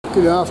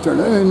Good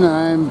afternoon,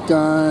 I'm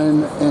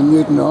down in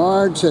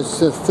Newtownards. It's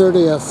the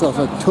 30th of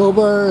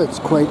October, it's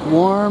quite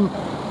warm,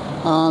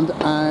 and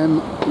I'm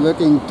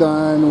looking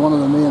down one of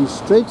the main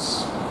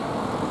streets,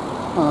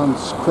 and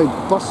it's quite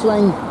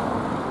bustling.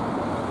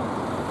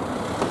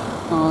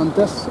 And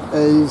this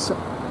is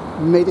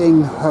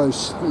Meeting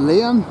House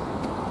Lane,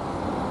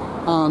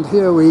 and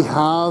here we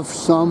have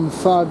some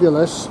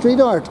fabulous street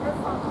art.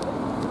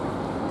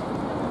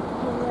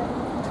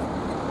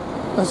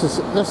 This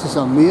is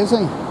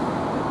amazing.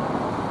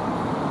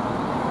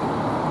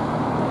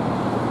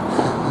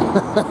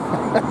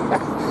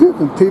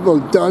 And people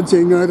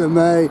dodging out of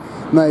my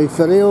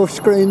video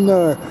screen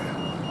there,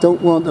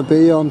 don't want to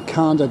be on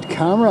candid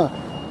camera.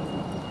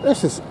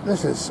 This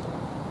is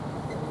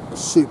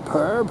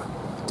superb.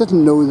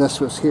 Didn't know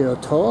this was here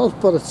at all,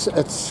 but it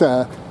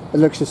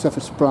looks as if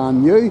it's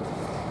brand new,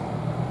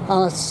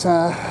 and it's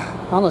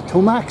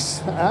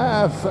Annatomix.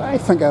 I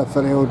think I've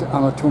videoed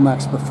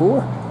Annatomix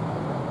before.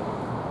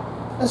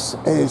 This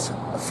is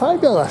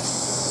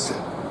fabulous.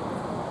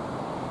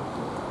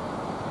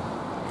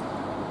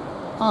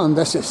 And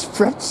this is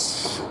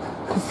Friz.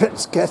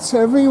 Friz gets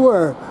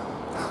everywhere.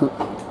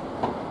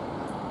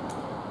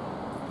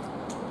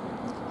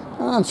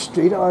 And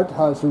street art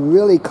has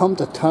really come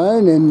to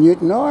town in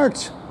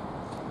Newtownards.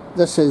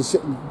 This is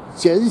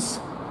Gizz.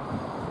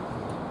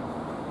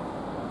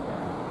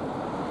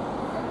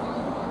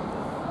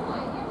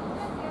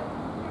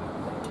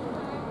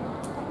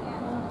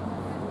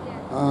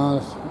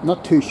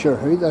 Not too sure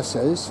who this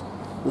is.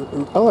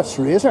 Oh, it's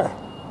Razer.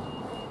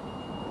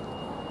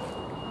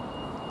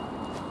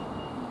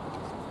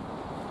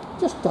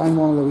 Just down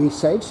one of the wee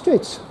side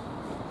streets.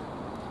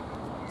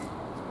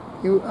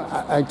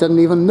 I didn't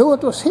even know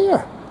it was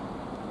here.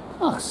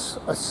 Oh,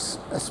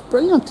 it's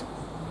brilliant.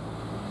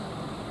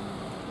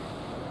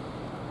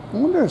 I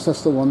wonder, is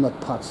this the one that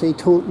Patsy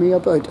told me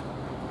about?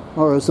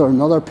 Or is there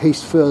another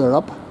piece further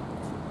up?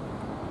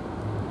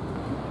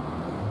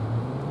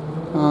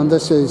 And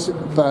this is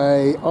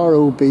by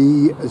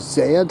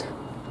ROBZ,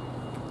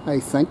 I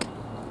think.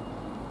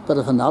 Bit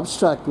of an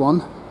abstract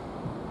one.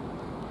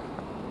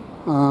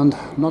 And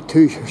not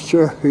too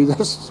sure who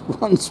this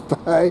one's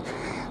by.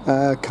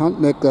 Can't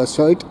make this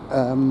out.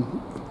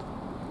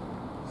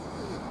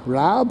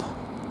 Rab?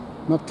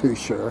 Not too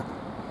sure.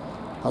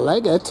 I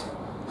like it.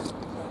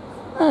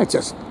 I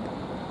just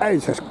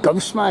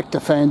gobsmacked to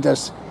find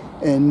this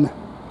in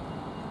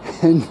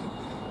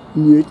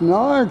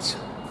Newtownards.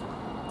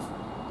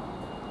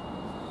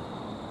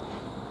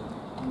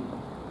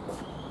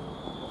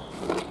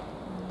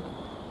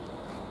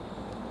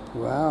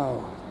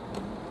 Wow.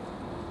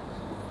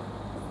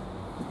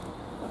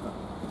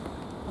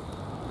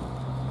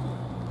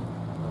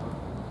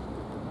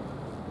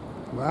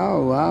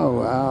 Wow, wow,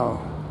 wow.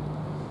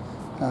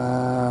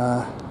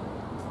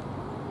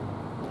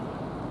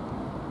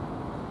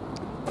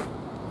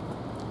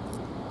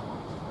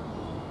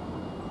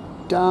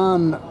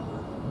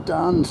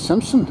 Danni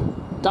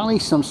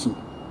Simpson.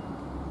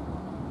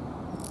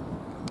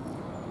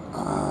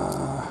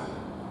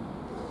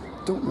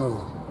 Don't know.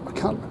 I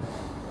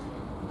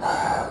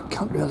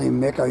can't really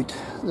make out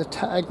the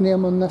tag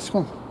name on this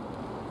one.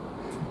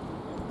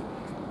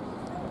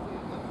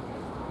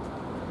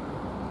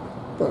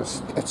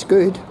 But it's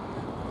good.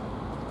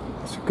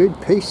 It's a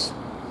good piece.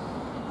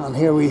 And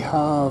here we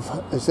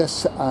have, is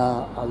this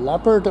a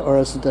leopard or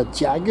is it a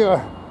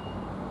jaguar?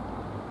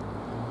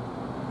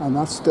 And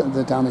that's the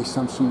Danni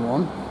Simpson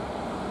one.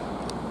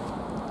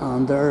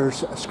 And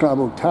there's a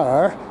Scrabble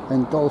Tower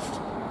engulfed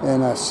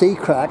in a sea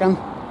kraken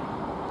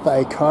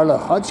by Carla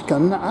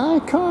Hodgson.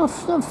 I've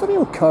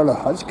videoed Carla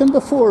Hodgson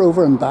before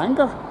over in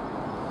Bangor.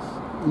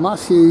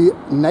 Matthew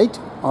Knight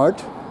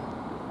art.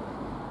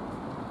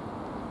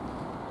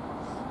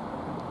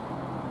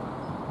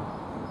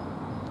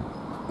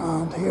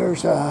 And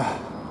here's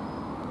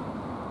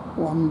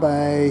one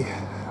by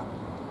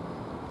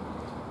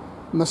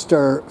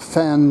Mr.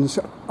 Fenz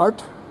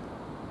art.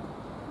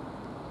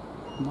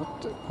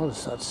 What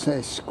does that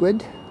say?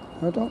 Squid?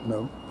 I don't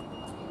know.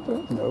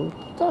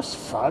 That's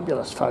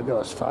fabulous,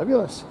 fabulous,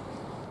 fabulous.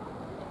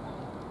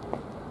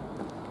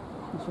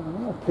 Is there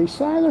another piece?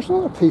 There's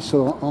another piece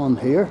on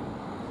here.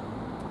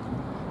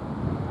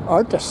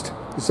 Artist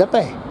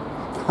Zippy.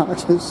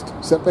 Artist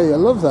Zippy. I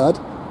love that.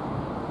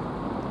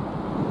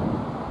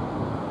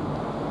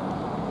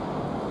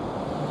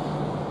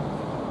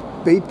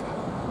 Beep.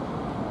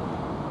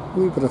 A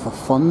wee bit of a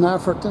fun there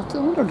for it. I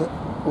wonder,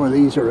 were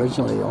these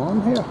originally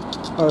on here?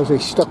 Or has he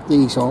stuck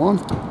these on?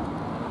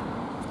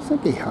 I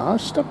think he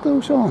has stuck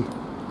those on.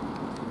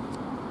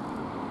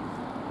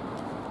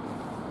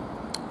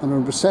 And we're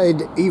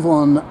beside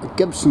Yvonne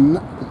Gibson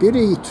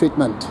beauty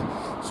treatment.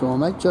 So I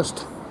might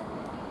just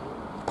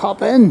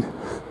pop in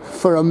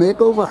for a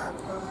makeover.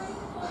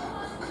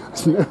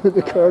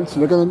 The card's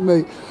looking at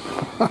me.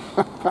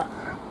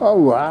 Oh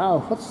wow,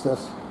 what's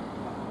this?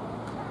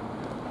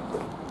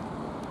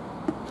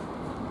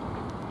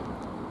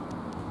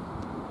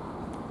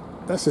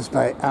 This is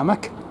by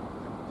Emic,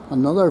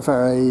 another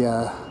very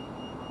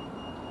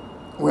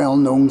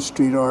well-known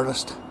street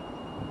artist.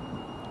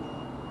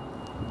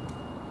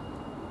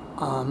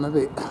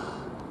 maybe,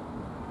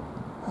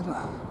 I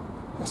don't,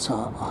 it's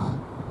I'm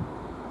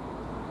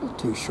not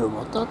too sure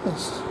what that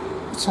is.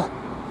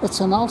 It's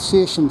an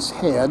Alsatian's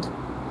head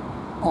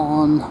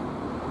on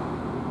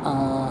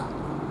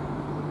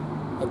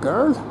a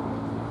girl.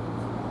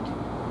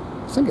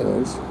 I think it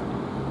is.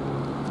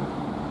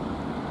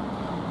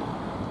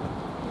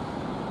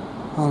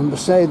 And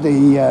beside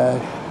the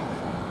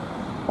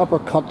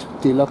Uppercut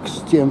Deluxe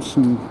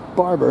Jameson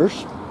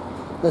Barbers,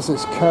 this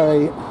is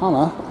Kerrie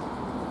Hannah.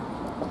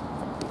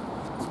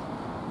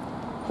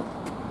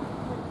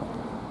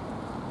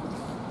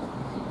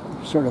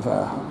 Sort of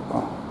a,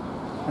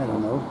 I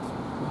don't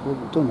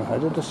know how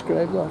to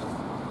describe that.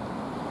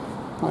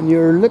 And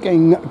you're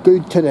looking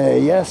good today.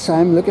 Yes,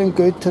 I'm looking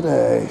good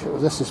today.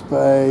 This is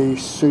by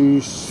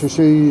Signuke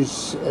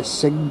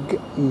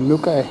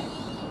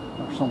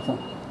or something.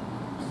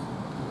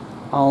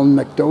 Alan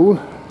McDowell.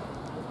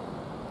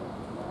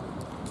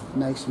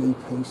 Nice wee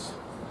piece.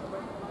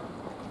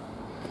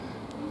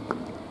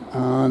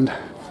 And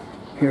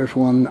here's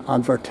one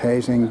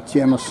advertising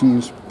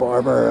Jameson's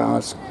Barber, and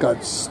it's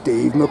got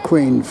Steve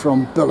McQueen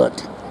from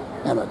Bullet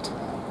in it.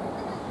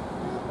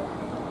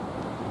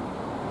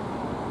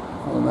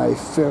 One of my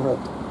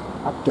favourite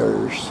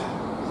actors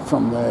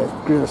from The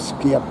Great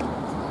Escape.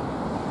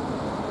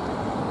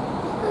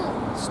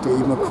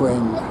 Steve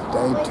McQueen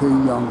died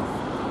too young.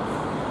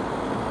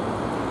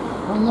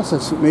 And this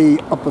is me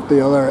up at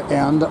the other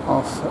end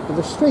of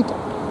the street,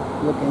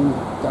 looking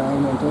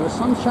down into the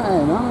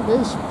sunshine, and it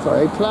is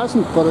very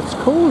pleasant, but it's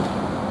cold.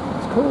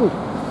 It's cold.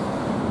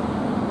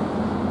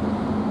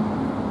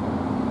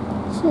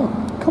 So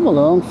come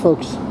along,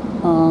 folks,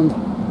 and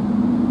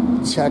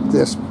check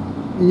this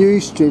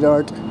new street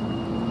art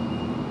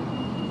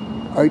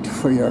out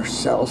for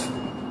yourself.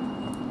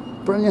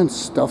 Brilliant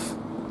stuff.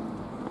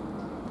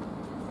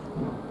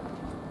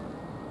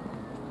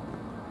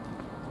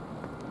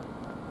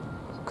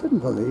 Couldn't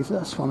believe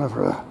this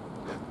whenever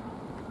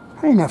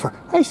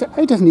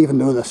I didn't even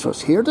know this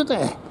was here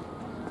today.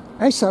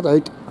 I set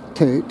out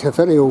to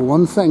video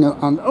one thing,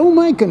 and oh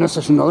my goodness,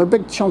 there's another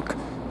big chunk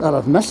that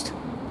I've missed.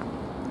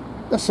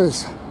 This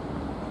is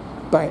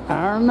by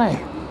Irony.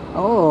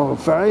 Oh,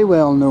 very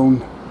well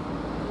known.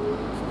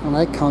 And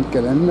I can't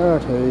get in there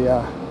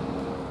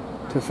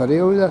to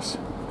video this.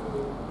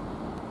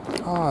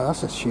 Oh,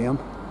 that's a shame.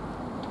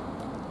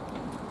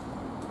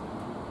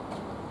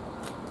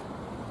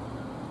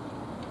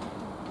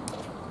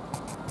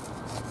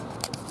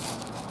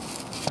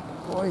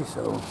 Boy,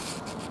 so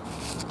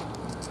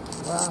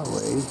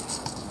wowee.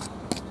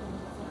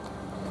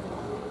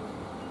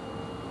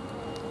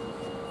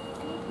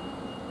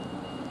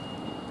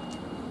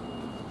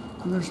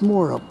 And there's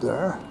more up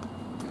there.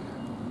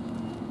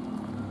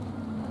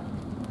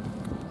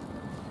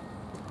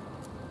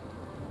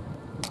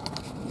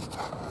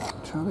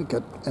 Trying to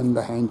get in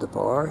behind the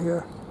bar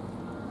here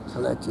to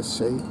let you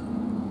see.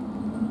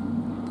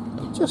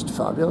 Just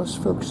fabulous,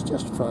 folks,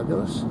 just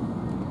fabulous.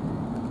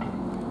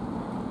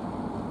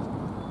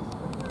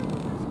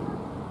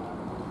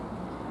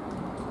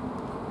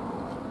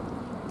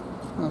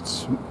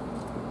 That's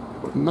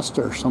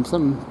Mr.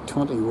 something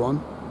 21.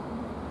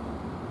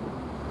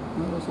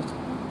 What is it?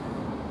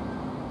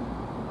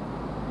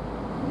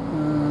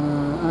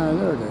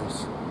 There it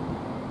is.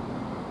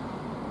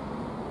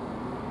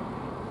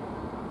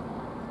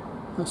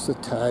 That's the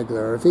tag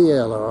there.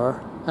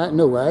 VLR.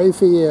 No,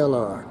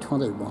 IVLR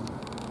 21.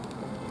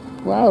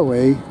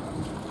 Wowee.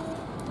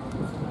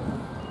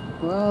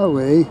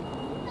 Wowee.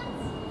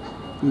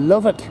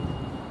 Love it.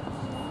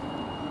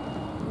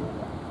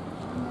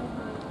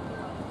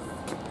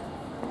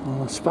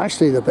 Well,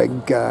 especially the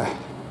big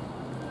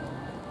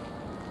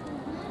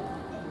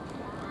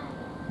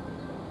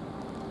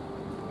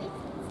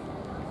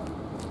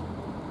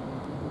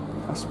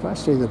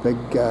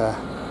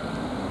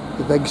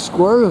the big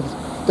squirrel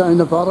down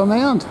the bottom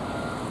end.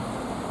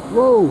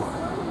 Whoa.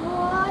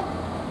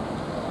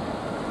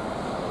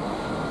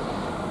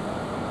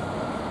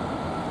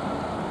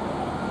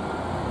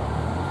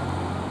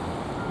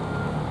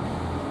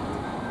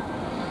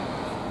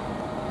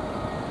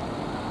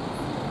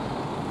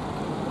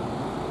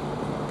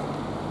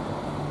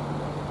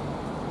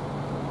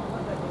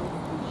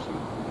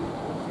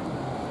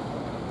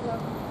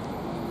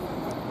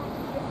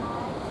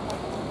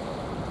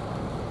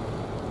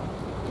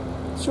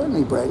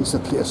 Certainly brightens the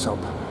place up.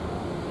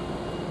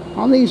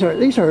 And these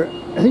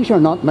are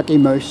not Mickey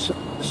Mouse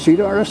suit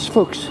artists,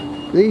 folks.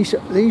 These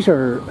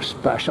are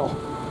special.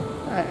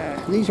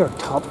 These are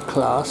top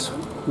class